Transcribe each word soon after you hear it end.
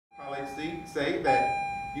might say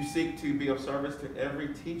that you seek to be of service to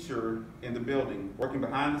every teacher in the building, working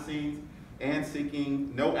behind the scenes and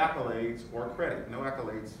seeking no accolades or credit, no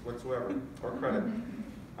accolades whatsoever or credit.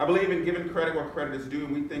 I believe in giving credit where credit is due,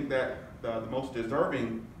 and we think that the most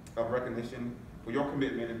deserving of recognition for your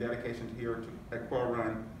commitment and dedication to here at Quail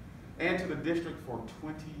Run and to the district for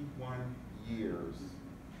 21 years.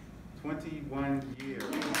 21 years.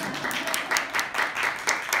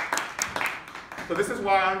 So this is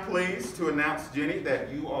why I'm pleased to announce, Jenny,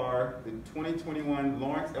 that you are the 2021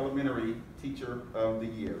 Lawrence Elementary Teacher of the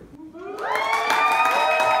Year.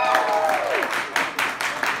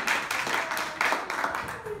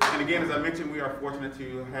 And again, as I mentioned, we are fortunate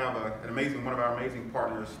to have one of our amazing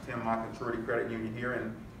partners, Tim Mock and Truity Credit Union here,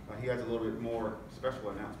 and he has a little bit more special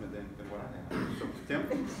announcement than what I have. So,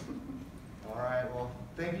 Tim? All right, well,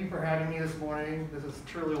 thank you for having me this morning. This is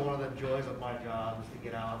truly one of the joys of my job, is to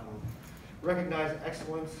get out and recognize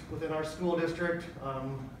excellence within our school district.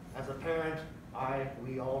 As a parent,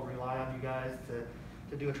 we all rely on you guys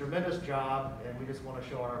to do a tremendous job, and we just want to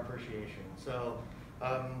show our appreciation. So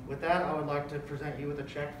with that, I would like to present you with a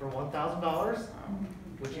check for $1,000,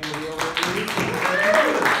 which you will be able to use.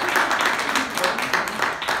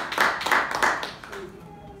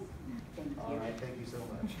 All right, thank you so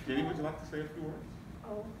much. Jenny, would you like to say a few words?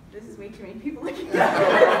 Oh, this is way too many people looking at me.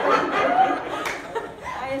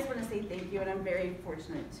 I just want to say thank you, and I'm very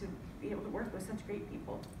fortunate to be able to work with such great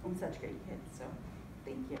people and such great kids, so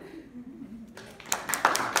thank you.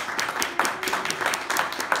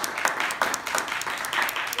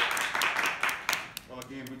 Well,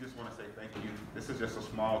 again, we just want to say thank you. This is just a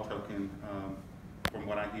small token from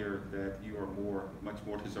what I hear that you are much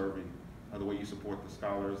more deserving of the way you support the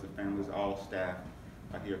scholars, the families, all staff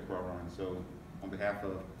here at Quail Run. So on behalf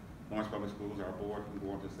of Lawrence Public Schools, our board, we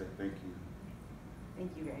want to say thank you.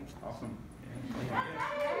 Thank you very much. Awesome.